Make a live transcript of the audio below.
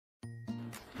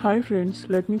Hi friends,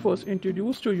 let me first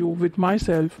introduce to you with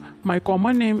myself. My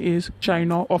common name is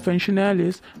Cinchona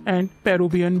Officinalis and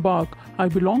Peruvian bark. I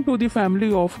belong to the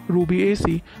family of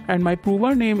Rubiaceae and my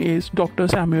prover name is Dr.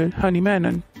 Samuel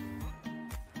Honeymanon.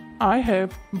 I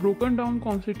have broken down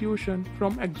constitution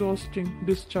from exhausting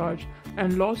discharge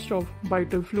and loss of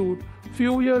vital fluid.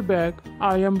 Few years back,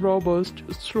 I am robust,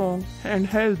 strong and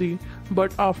healthy,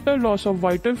 but after loss of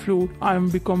vital fluid, I am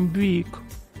become weak.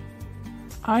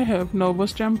 I have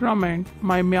nervous temperament,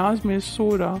 my miasm is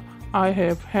sora, I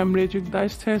have hemorrhagic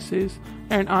diastasis,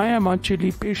 and I am a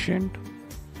chilly patient.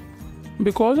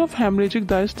 Because of hemorrhagic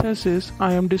diastasis,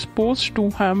 I am disposed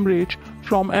to hemorrhage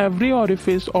from every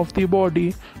orifice of the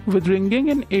body with ringing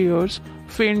in ears,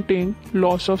 fainting,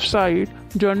 loss of sight,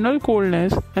 general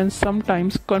coldness, and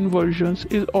sometimes convulsions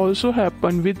is also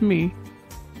happen with me.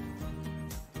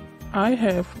 I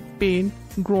have pain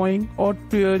growing or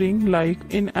tearing like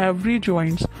in every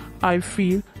joints. I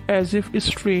feel as if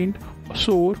strained,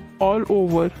 sore all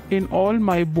over in all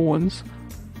my bones,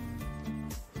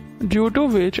 due to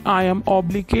which I am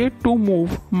obliged to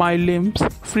move my limbs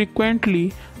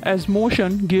frequently as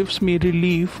motion gives me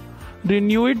relief,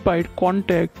 renew it by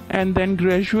contact and then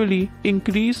gradually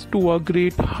increase to a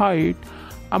great height.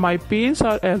 My pains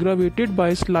are aggravated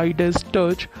by slightest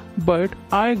touch, but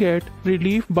I get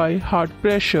relief by heart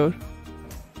pressure.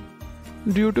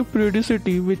 Due to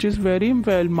periodicity, which is very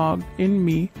well marked in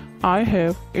me, I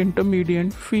have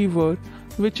intermittent fever,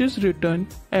 which is written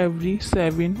every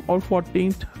 7th or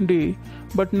 14th day,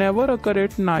 but never occur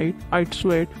at night. I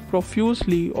sweat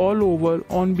profusely all over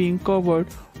on being covered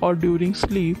or during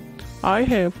sleep. I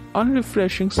have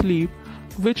unrefreshing sleep,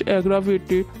 which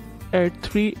aggravated at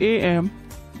 3 a.m.,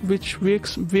 which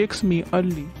wakes me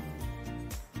early.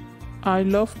 I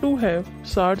love to have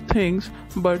sad things,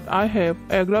 but I have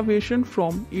aggravation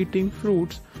from eating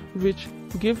fruits, which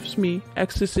gives me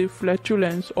excessive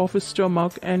flatulence of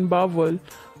stomach and bowel,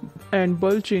 and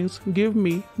bulgings give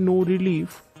me no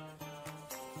relief.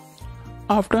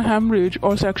 After hemorrhage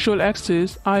or sexual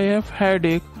excess, I have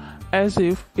headache as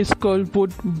if skull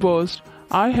would burst.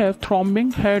 I have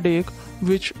throbbing headache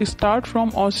which start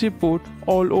from occiput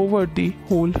all over the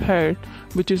whole head,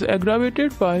 which is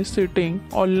aggravated by sitting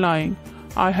or lying.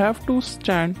 I have to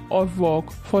stand or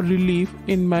walk for relief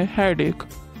in my headache.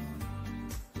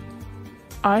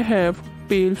 I have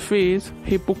pale face,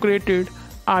 hypocrited,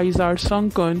 eyes are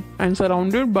sunken and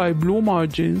surrounded by blue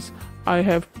margins. I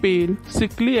have pale,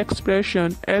 sickly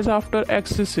expression as after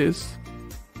excesses.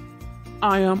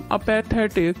 I am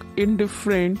apathetic,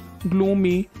 indifferent,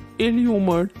 gloomy,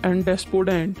 ill-humored and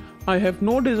despondent. I have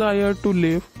no desire to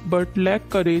live but lack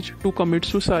courage to commit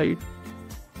suicide.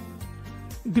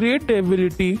 Great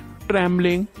debility,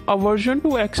 trembling, aversion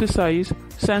to exercise,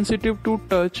 sensitive to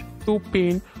touch, to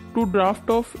pain, to draft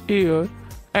of air.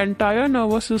 Entire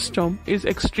nervous system is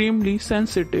extremely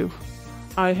sensitive.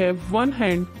 I have one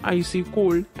hand icy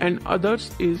cold and others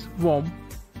is warm.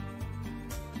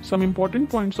 Some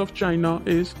important points of China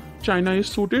is China is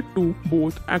suited to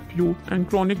both acute and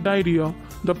chronic diarrhea.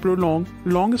 The prolonged,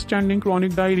 long-standing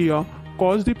chronic diarrhea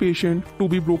causes the patient to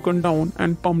be broken down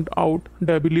and pumped out,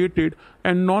 debilitated,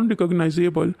 and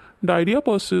non-recognizable. Diarrhea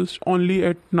persists only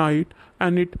at night,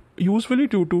 and it usually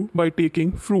due to by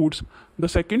taking fruits. The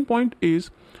second point is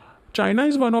China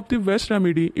is one of the best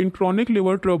remedy in chronic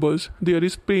liver troubles. There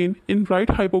is pain in right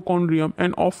hypochondrium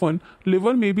and often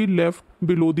liver may be left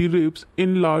below the ribs,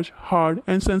 enlarged, hard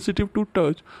and sensitive to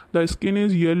touch. The skin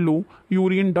is yellow,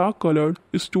 urine dark colored,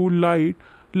 stool light,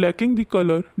 lacking the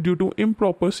color due to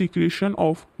improper secretion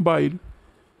of bile.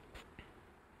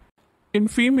 In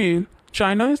female,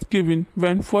 China is given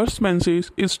when first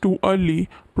menses is too early,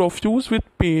 profuse with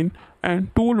pain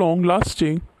and too long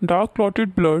lasting, dark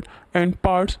clotted blood and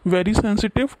parts very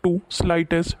sensitive to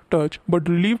slightest touch but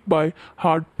relieved by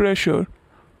hard pressure.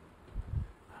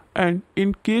 And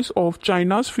in case of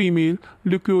China's female,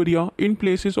 leukorrhea in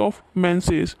places of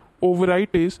menses,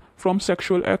 ovaritis from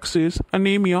sexual excess,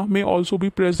 anemia may also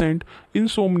be present,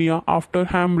 insomnia after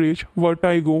hemorrhage,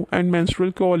 vertigo and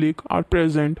menstrual colic are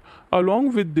present.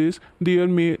 Along with this, there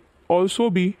may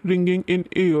also be ringing in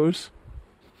ears.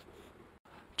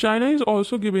 China is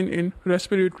also given in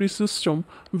respiratory system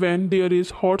when there is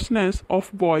hoarseness of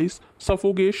voice,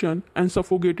 suffocation and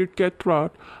suffocated catarrh,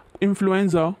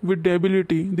 influenza with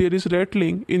debility, there is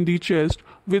rattling in the chest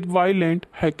with violent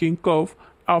hacking cough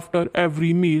after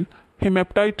every meal.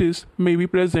 Hematitis may be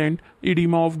present,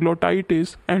 edema of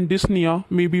glottitis and dyspnea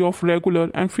may be of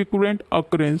regular and frequent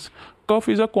occurrence. Cough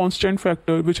is a constant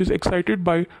factor which is excited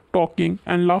by talking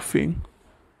and laughing.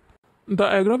 The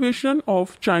aggravation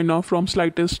of China from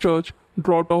slightest touch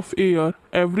drought of air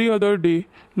every other day,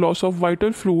 loss of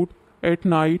vital fluid at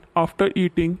night after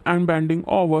eating and bending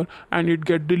over, and it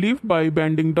get relieved by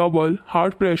bending double,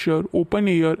 heart pressure, open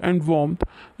air and warmth.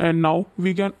 And now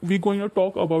we going to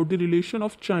talk about the relation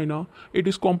of China. It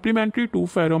is complementary to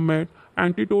Ferromet,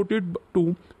 antidoted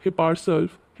to Hepar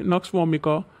Nux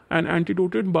vomica, and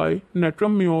antidoted by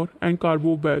Natrum Mure and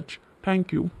Carbobach.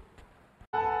 Thank you.